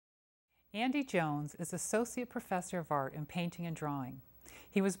Andy Jones is Associate Professor of Art in Painting and Drawing.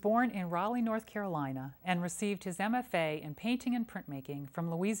 He was born in Raleigh, North Carolina, and received his MFA in Painting and Printmaking from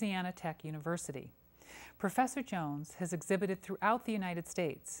Louisiana Tech University. Professor Jones has exhibited throughout the United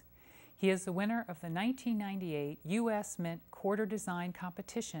States. He is the winner of the 1998 U.S. Mint Quarter Design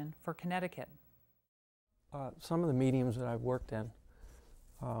Competition for Connecticut. Some of the mediums that I've worked in,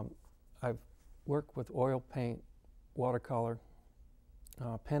 I've worked with oil paint, watercolor,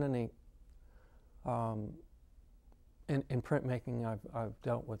 pen and ink. In printmaking, I've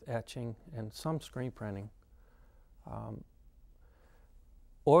dealt with etching and some screen printing.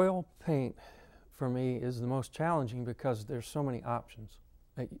 Oil paint for me is the most challenging because there's so many options.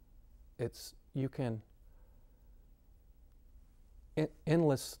 You can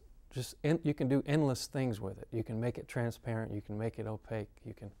you can do endless things with it. You can make it transparent. You can make it opaque.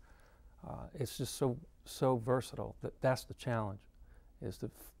 You can. It's just so versatile. That's the challenge, is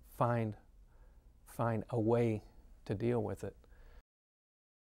to find a way to deal with it.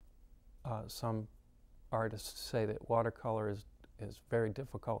 Some artists say that watercolor is very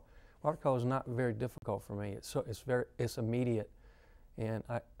difficult. Watercolor is not very difficult for me. It's immediate, and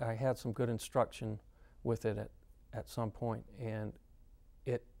I had some good instruction with it at some point, and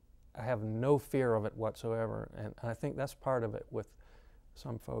I have no fear of it whatsoever. And I think that's part of it with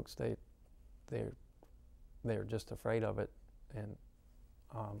some folks. They're just afraid of it, and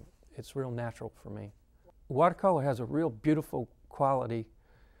it's real natural for me. Watercolor has a real beautiful quality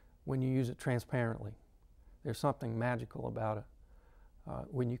when you use it transparently. There's something magical about it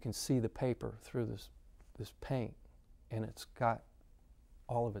when you can see the paper through this paint, and it's got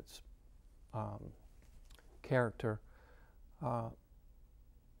all of its character.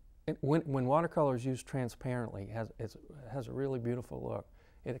 When watercolor is used transparently, it has a really beautiful look.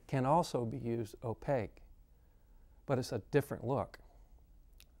 It can also be used opaque, but it's a different look.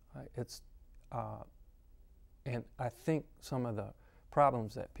 And I think some of the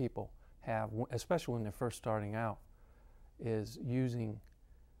problems that people have, especially when they're first starting out, is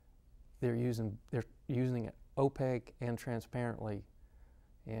they're using it opaque and transparently,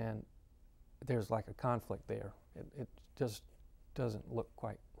 and there's like a conflict there. It just doesn't look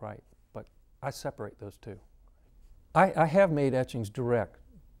quite right. But I separate those two. I have made etchings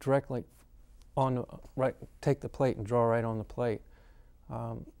directly on take the plate and draw right on the plate.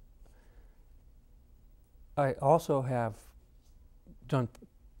 I also have done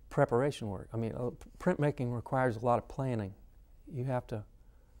preparation work. I mean, printmaking requires a lot of planning. You have to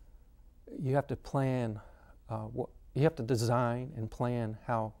plan. You have to design and plan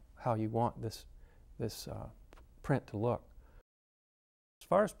how you want this print to look. As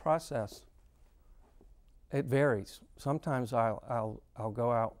far as process, it varies. Sometimes I'll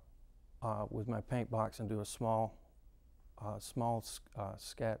go out with my paint box and do a small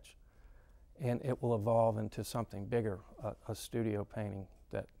sketch, and it will evolve into something bigger, a studio painting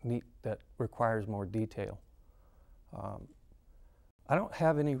that requires more detail. I don't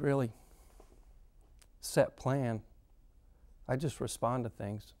have any really set plan. I just respond to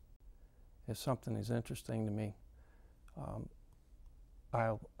things. If something is interesting to me,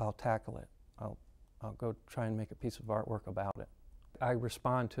 I'll tackle it. I'll go try and make a piece of artwork about it. I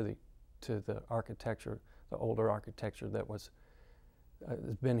respond to the architecture, the older architecture that has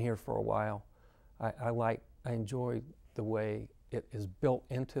been here for a while. I enjoy the way it is built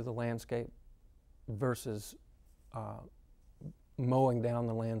into the landscape versus mowing down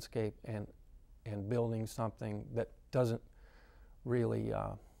the landscape and building something that doesn't really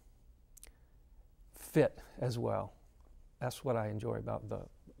fit as well. That's what I enjoy about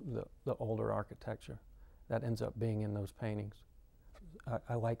the older architecture that ends up being in those paintings.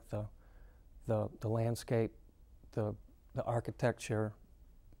 I like the landscape, the architecture,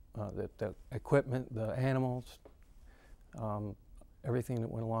 the equipment, the animals, everything that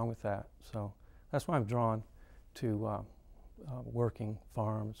went along with that. So that's why I'm drawn to working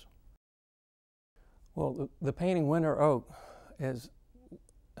farms. Well, the painting Winter Oak is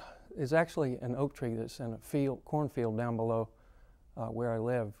actually an oak tree that's in a cornfield down below where I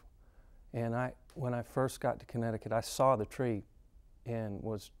live. And when I first got to Connecticut, I saw the tree and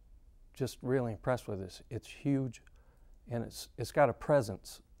was just really impressed with it. It's huge, and it's got a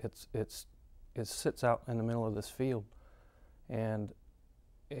presence. It sits out in the middle of this field, and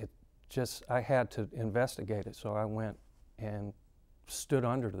I had to investigate it. So I went and stood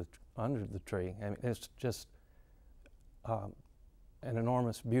under the tree, and it's just an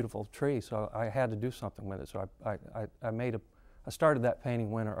enormous, beautiful tree. So I had to do something with it. So I started that painting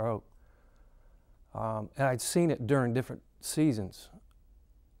Winter Oak, and I'd seen it during different seasons.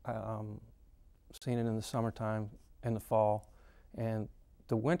 Seen it in the summertime, in the fall, and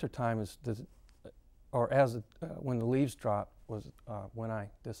the winter time is, or as when the leaves drop was when I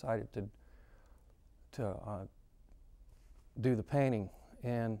decided to do the painting.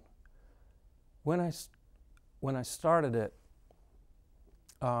 And when I started it,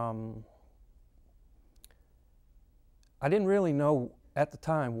 I didn't really know at the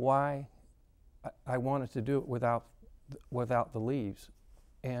time why I wanted to do it without the leaves.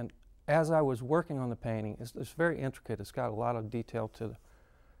 And as I was working on the painting, it's very intricate. It's got a lot of detail to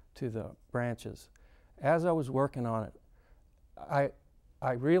the branches. As I was working on it,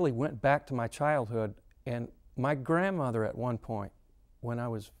 I really went back to my childhood, and my grandmother at one point, when I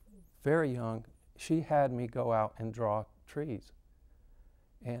was very young, she had me go out and draw trees.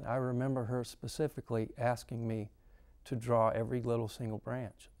 And I remember her specifically asking me to draw every little single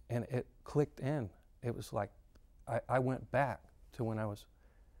branch. And it clicked in. It was like I went back to when I was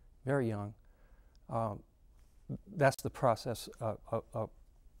very young. That's the process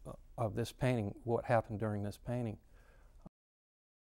of this painting, what happened during this painting.